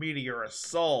land a Meteor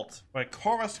Assault, but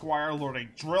Corvisquire learning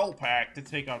Drill Peck to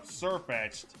take out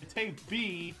Surfetched to take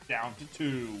B down to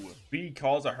 2. B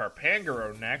calls out her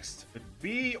Pangoro next, with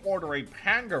B ordering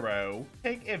Pangoro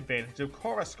take advantage of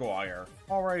Corvisquire,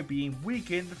 already being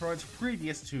weakened from its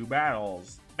previous 2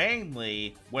 battles.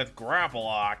 Mainly with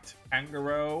Grapploct.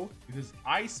 Pangoro uses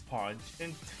Ice Punch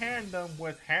in tandem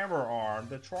with Hammer Arm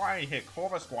to try and hit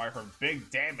Corvisquire for big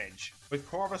damage, with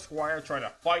Corvisquire trying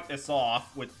to fight this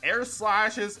off with Air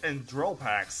Slashes and Drill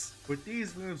Pecks, with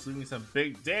these moves doing some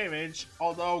big damage,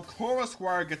 although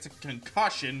Corvisquire gets a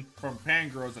concussion from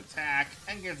Pangoro's attack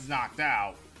and gets knocked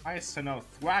out. I send out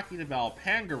Thwacky to battle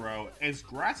Pangoro as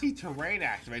Grassy Terrain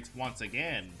activates once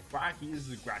again. Thwacky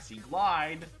uses Grassy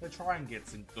Glide to try and get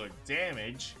some good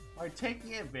damage by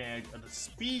taking advantage of the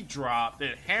speed drop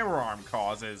that Hammer Arm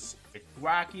causes, with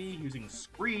Thwacky using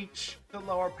Screech to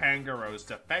lower Pangoro's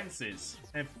defenses,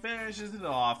 and finishes it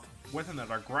off with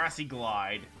another Grassy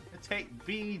Glide to take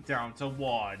B down to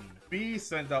 1. B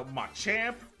sends out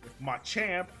Machamp, with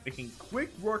Machamp making quick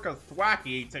work of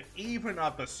Thwacky to even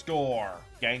up the score.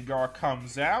 Gengar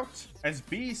comes out, as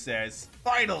B says,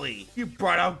 "Finally, you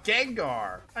brought out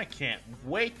Gengar! I can't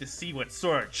wait to see what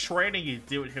sort of training you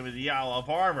do with him in the Isle of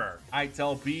Armor." I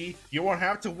tell B, "You won't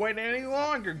have to wait any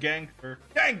longer,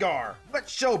 Gengar!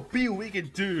 Let's show B what we can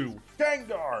do!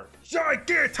 Gengar,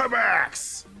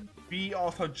 Gigantamax!" B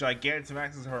also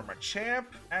Gigantamaxes her Machamp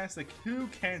as the two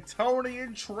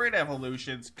Cantonian trait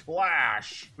evolutions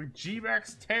clash, with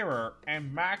G-Max Terror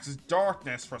and Max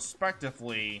Darkness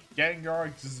respectively.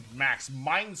 Gengar uses Max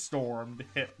Mindstorm to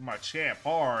hit Machamp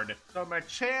hard, so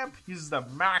Machamp uses the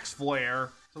Max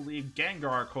Flare to leave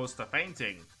Gengar close to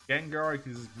fainting. Gengar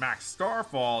uses Max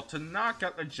Starfall to knock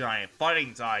out the giant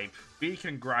fighting type. B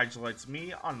congratulates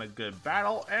me on a good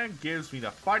battle and gives me the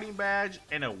fighting badge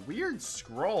and a weird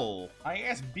scroll. I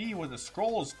ask B what the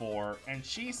scroll is for, and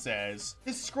she says,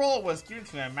 "This scroll was given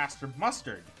to me by Master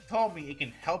Mustard. He told me it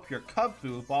can help your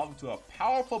Kubfu evolve into a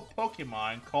powerful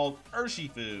Pokemon called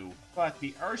Urshifu. But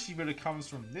the Urshifu that comes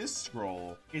from this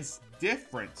scroll is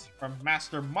different from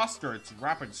Master Mustard's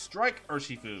Rapid Strike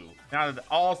Urshifu. Now that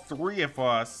all 3 of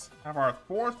us have our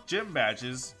 4th gym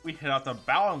badges, we head out to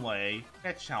Balonlay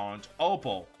and challenge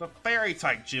Opal, the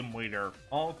Fairy-type gym leader.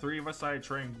 All 3 of us decided to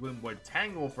train Glimwood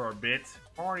Tangle for a bit,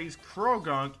 Marnie's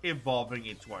Krogunk evolving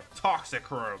into a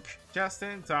Toxicroak, just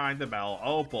in time to battle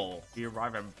Opal. We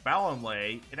arrive in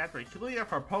Balonlay, and after healing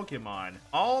up our Pokemon,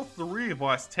 all 3 of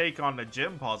us take on the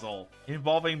gym puzzle,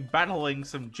 involving battling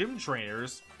some gym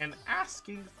trainers and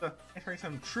answering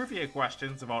some trivia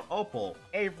questions about Opal.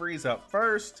 Avery's up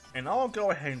first, and I'll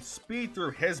go ahead and speed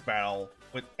through his battle,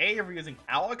 with Avery using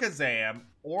Alakazam,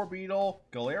 Orbeetle,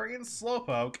 Galarian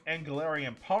Slowpoke, and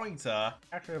Galarian Ponyta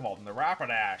after evolving the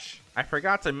Rapidash. I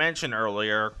forgot to mention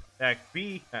earlier that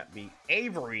be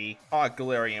Avery caught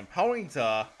Galarian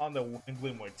Ponyta on the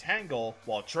Glimwood Tangle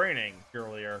while training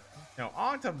earlier. Now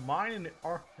on to mine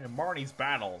and Marnie's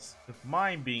battles, with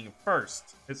mine being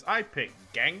first, as I picked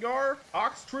Gengar,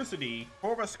 Toxtricity,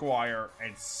 Corvisquire,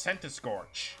 and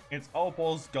Centiskorch. It's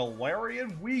Opal's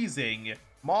Galarian Weezing,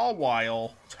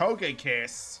 Mawile,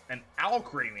 Togekiss, and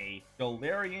Alcremie.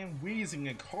 Galarian Weezing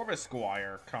and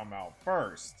Corvisquire come out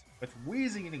first, with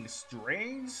Weezing eating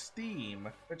strange steam,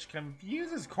 which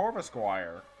confuses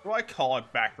Corvisquire, so I call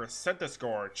it back for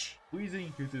Centiskorch.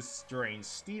 Weezing uses strange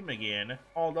steam again,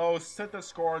 although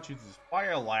Centiskorch uses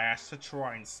Fire Lash to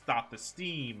try and stop the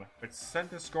steam, with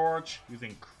Centiskorch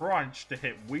using Crunch to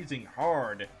hit Weezing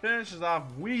hard, finishes off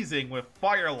Weezing with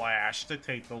Fire Lash to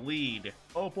take the lead.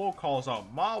 Opal calls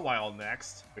out Mawile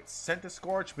next, with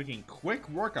Centiskorch making quick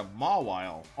work of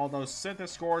Mawile, although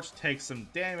Centiskorch takes some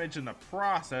damage in the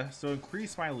process to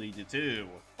increase my lead to 2.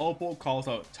 Opal calls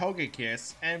out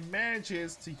Togekiss and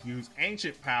manages to use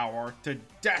Ancient Power to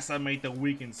decimate the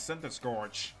weakened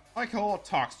Centiskorch. I call out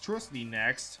Toxtricity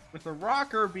next, with the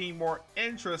rocker being more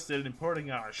interested in putting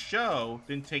on a show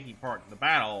than taking part in the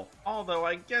battle. Although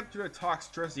I get through the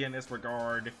Toxtricity in this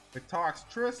regard, with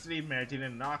Toxtricity managing to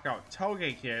knock out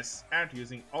Togekiss after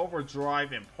using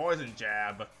Overdrive and Poison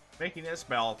Jab, making this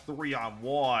battle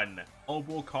 3-on-1.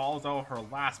 Opal calls out her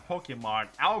last Pokemon,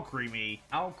 Alcremie.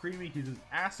 Alcremie uses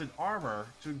Acid Armor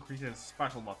to increase his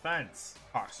special defense.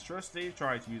 Toxtricity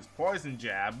tries to use Poison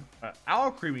Jab, but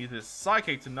Alcremie uses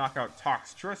Psychic to knock out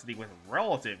Toxtricity with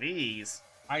relative ease.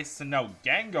 I send out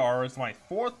Gengar as my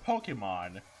 4th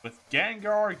Pokemon, with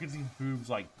Gengar using moves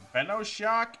like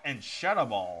Venoshock and Shadow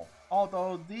Ball.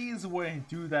 Although these wouldn't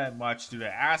do that much due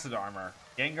to Acid Armor,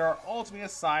 Gengar ultimately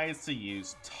decides to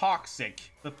use Toxic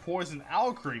to poison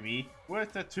Alcremie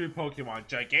with the 2 Pokemon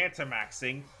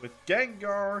Gigantamaxing, with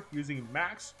Gengar using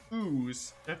Max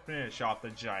Ooze to finish off the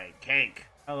giant cake,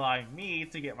 allowing me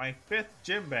to get my 5th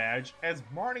gym badge as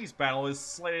Marnie's battle is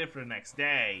slated for the next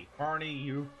day. Marnie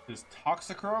uses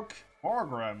Toxicroak,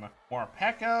 Morgrem,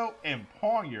 Morpeko, and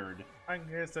Ponyard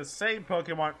against the same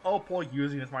Pokemon Opal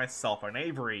using as myself and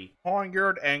Avery.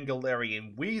 Ponyard and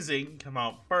Galarian Weezing come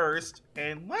out first,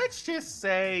 and let's just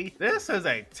say this is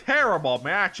a terrible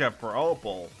matchup for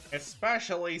Opal,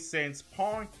 especially since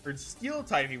Ponyard's Steel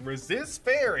typing resists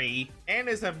Fairy and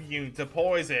is immune to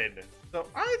poison. So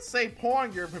I'd say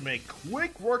Ponyard would make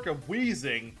quick work of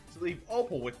Weezing to leave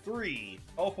Opal with 3.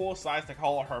 Opal decides to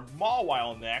call her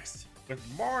Mawile next, with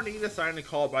Marnie deciding to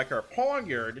call back her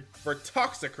Ponyard for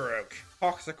Toxicroak.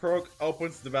 Toxicroak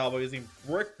opens the battle by using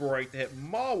Brick Break to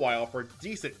hit Mawile for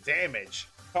decent damage.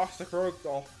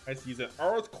 Toxicroak has used an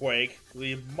Earthquake to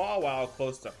leave Mawile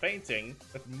close to fainting,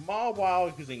 with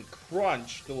Mawile using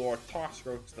Crunch to lower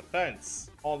Toxicroak's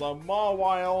defense. Although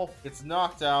Mawile gets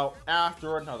knocked out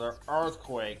after another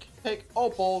Earthquake, take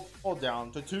Opal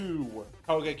down to 2.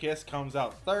 Togekiss comes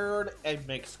out 3rd and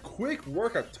makes quick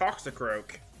work of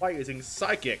Toxicroak by using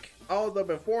Psychic. Although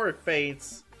before it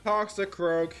faints,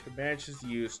 Toxicroak manages to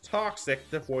use Toxic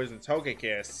to poison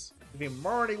Togekiss, leaving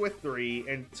Marnie with 3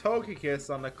 and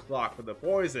Togekiss on the clock for the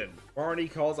poison.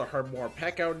 Marnie calls out her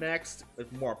Morpeko next,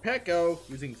 with Morpeko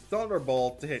using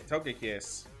Thunderbolt to hit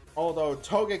Togekiss. Although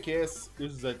Togekiss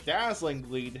uses a Dazzling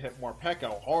Gleam to hit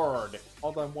Morpeko hard.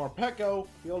 Although Morpeko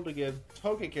failed to give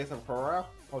Togekiss a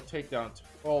powerful takedown.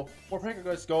 Well, Morpeko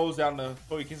just goes down to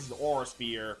Togekiss's Aura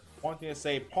Sphere. Wanting to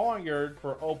say Ponyard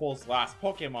for Opal's last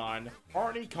Pokemon,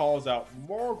 Marnie calls out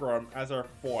Morgrem as her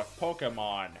 4th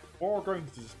Pokemon. Morgrem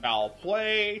uses Foul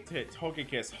Play to hit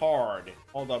Togekiss hard,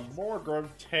 although Morgrem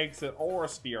takes an Aura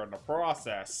Sphere in the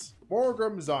process.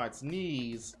 Morgrem is on its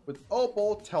knees, with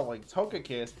Opal telling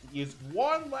Togekiss to use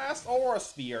one last Aura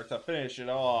Sphere to finish it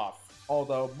off.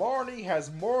 Although Marnie has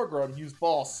Morgrem use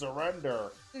False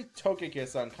Surrender, leaving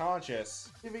Togekiss unconscious,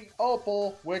 leaving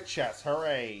Opal with just her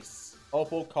ace.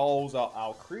 Opal calls out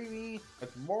Alcremie,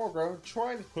 with Morgrem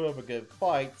trying to put up a good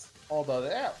fight, although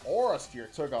that Aura Sphere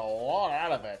took a lot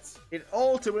out of it. It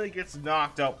ultimately gets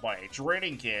knocked out by a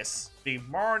Draining Kiss, leaving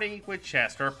Marnie with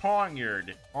Chester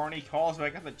Ponyard. Marnie calls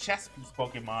back up the Chess Piece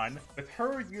Pokemon, with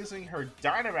her using her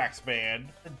Dynamax Band,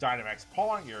 the Dynamax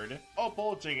Ponyard,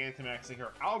 Opal Gigantamaxing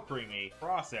her Alcremie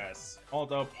process.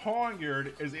 Although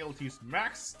Ponyard is able to use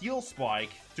Max Steel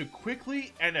Spike to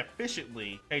quickly and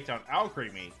efficiently take down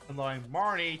Alcremie, allowing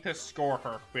Marnie to score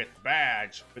her 5th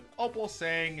badge, with Opal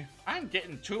saying, "I'm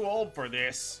getting too old for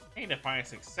this. I need to find a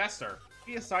successor."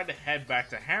 We decide to head back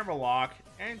to Hammerlock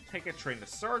and take a train to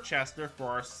Sirchester for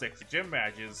our 6 gym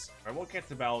badges, where we'll get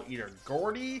to battle either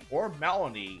Gordy or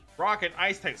Melanie, Rock and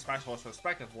Ice type specialists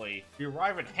respectively. We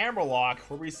arrive at Hammerlock,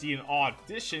 where we see an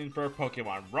audition for a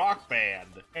Pokemon rock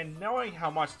band, and knowing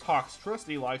how much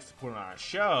Toxtricity likes to put on a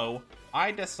show,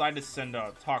 I decided to send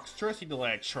out Toxtricity to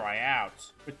let it try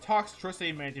out. But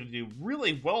Toxtricity managed to do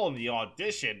really well in the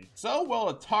audition, so well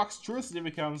that Toxtricity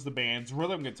becomes the band's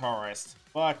rhythm guitarist.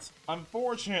 But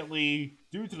unfortunately,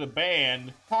 due to the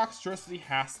ban, Toxtricity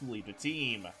has to leave the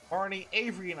team. Marnie,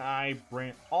 Avery, and I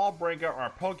all bring out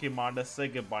our Pokemon to say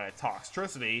goodbye to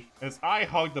Toxtricity, as I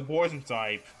hug the poison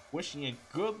type, wishing it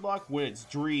good luck with its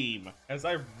dream, as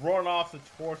I run off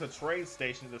towards the train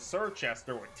station to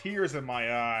Sirchester with tears in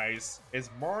my eyes, as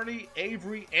Marnie,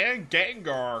 Avery, and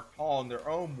Gengar, all in their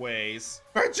own ways.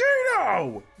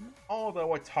 Vegito! Although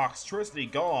with Toxtricity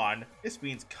gone, this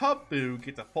means Cubfu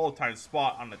gets a full-time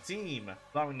spot on the team,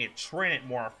 allowing me to train it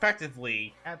more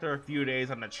effectively. After a few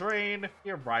days on the train,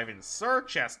 we arrive in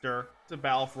Sirchester to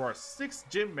battle for our 6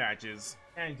 gym matches,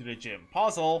 and do the gym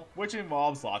puzzle, which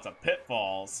involves lots of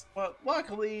pitfalls. But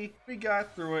luckily, we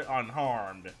got through it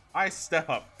unharmed. I step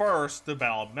up first to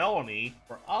battle Melanie,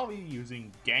 where I'll be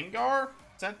using Gengar,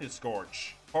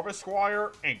 Centiskorch,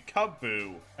 Corvisquire, and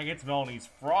Cubfu against Melanie's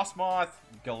Frostmoth,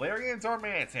 Galarian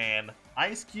Darmanitan,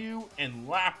 Ice-Q, and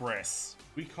Lapras.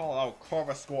 We call out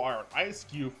Corvisquire and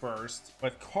Ice-Q first,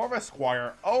 with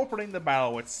Corvisquire opening the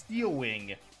battle with Steel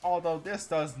Wing, although this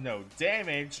does no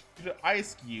damage due to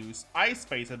Ice-Q's Ice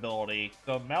Face ability,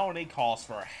 though Melanie calls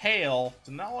for Hail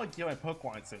to not only give my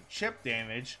Pokemon some chip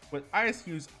damage, with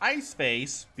Ice-Q's Ice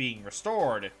Face being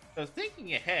restored. So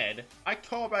thinking ahead, I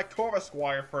call back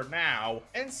Corvisquire for now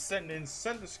and send in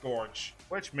Centiskorch,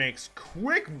 which makes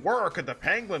quick work of the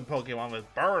Penguin Pokemon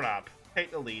with Burn Up.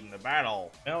 Take the lead in the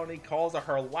battle. Melanie calls out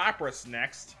her Lapras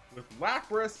next, with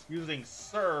Lapras using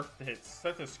Surf to hit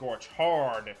Centiskorch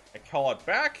hard. I call it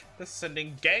back to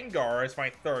sending Gengar as my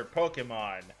 3rd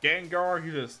Pokemon. Gengar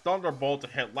uses Thunderbolt to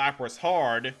hit Lapras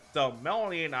hard, so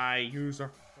Melanie and I use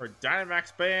her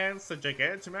Dynamax bands to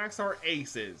Gigantamax our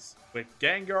aces, with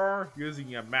Gengar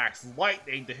using a Max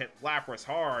Lightning to hit Lapras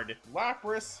hard,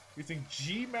 Lapras using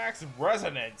G-Max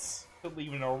Resonance to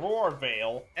leave an Aurora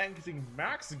Veil, and using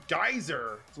Max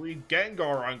Geyser to leave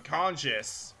Gengar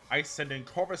unconscious. I send in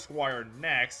Corvisquire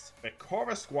next, but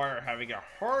Corvisquire having a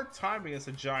hard time against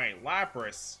a giant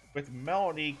Lapras, with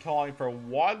Melanie calling for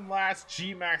one last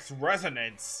G-Max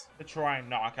Resonance to try and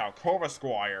knock out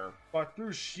Corvisquire. But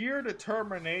through sheer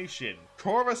determination,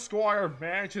 Corvisquire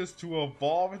manages to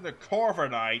evolve into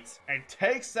Corviknight and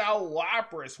takes out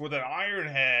Lapras with an Iron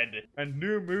Head, a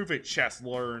new move it just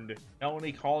learned.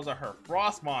 Melanie calls out her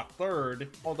Frostmoth 3rd,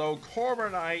 although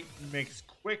Corviknight makes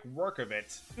quick work of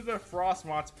it to the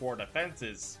Frostmoth's poor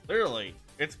defenses. Clearly,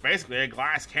 it's basically a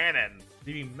glass cannon,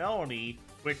 leaving Melanie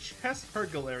with just her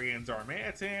Galarian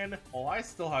Darmanitan, while I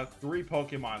still have 3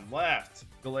 Pokemon left.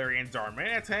 Galarian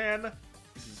Darmanitan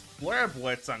uses Flare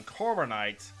Blitz on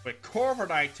Corviknight, with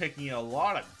Corviknight taking a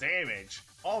lot of damage,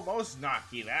 almost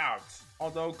knocking it out.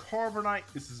 Although Corviknight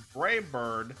uses Brave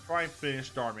Bird to try and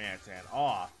finish Darmanitan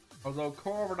off. Although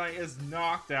Corviknight is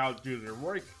knocked out due to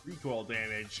recoil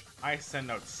damage, I send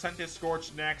out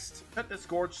Centiskorch next.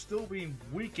 Centiskorch still being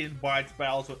weakened by its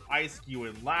battles with Ice-Q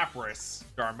and Lapras.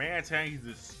 Darmanitan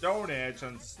uses Stone Edge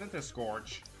on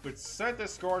Centiskorch, with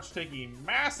Centiskorch taking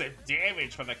massive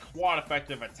damage from the quad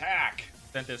effective attack.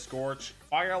 Centiskorch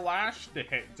Fire Lash to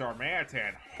hit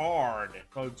Darmanitan hard.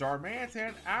 So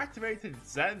Darmanitan activates in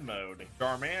Zen mode.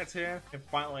 Darmanitan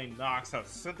finally knocks out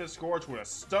Centiskorch with a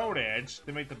Stone Edge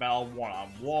to make the battle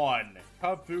one-on-one.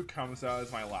 Cubfu comes out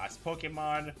as my last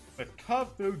Pokemon, with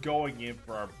Cubfu going in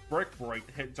for a Brick Break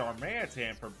to hit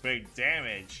Darmanitan for big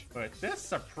damage. But this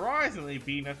surprisingly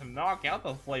being enough to knock out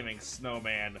the Flaming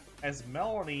Snowman, as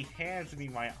Melanie hands me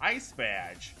my Ice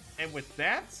Badge. And with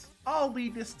that, I'll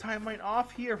leave this timeline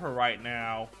off here for right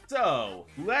now. So,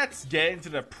 let's get into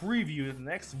the preview of the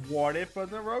next What If of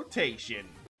the rotation.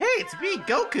 Hey, it's me,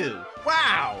 Goku!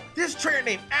 Wow, this trainer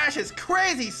named Ash is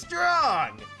crazy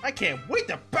strong! I can't wait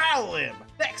to battle him!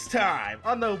 Next time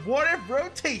on the What If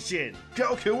rotation,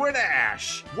 Goku and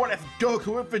Ash. What if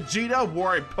Goku and Vegeta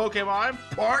were in Pokemon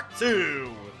Part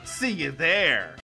 2? See you there!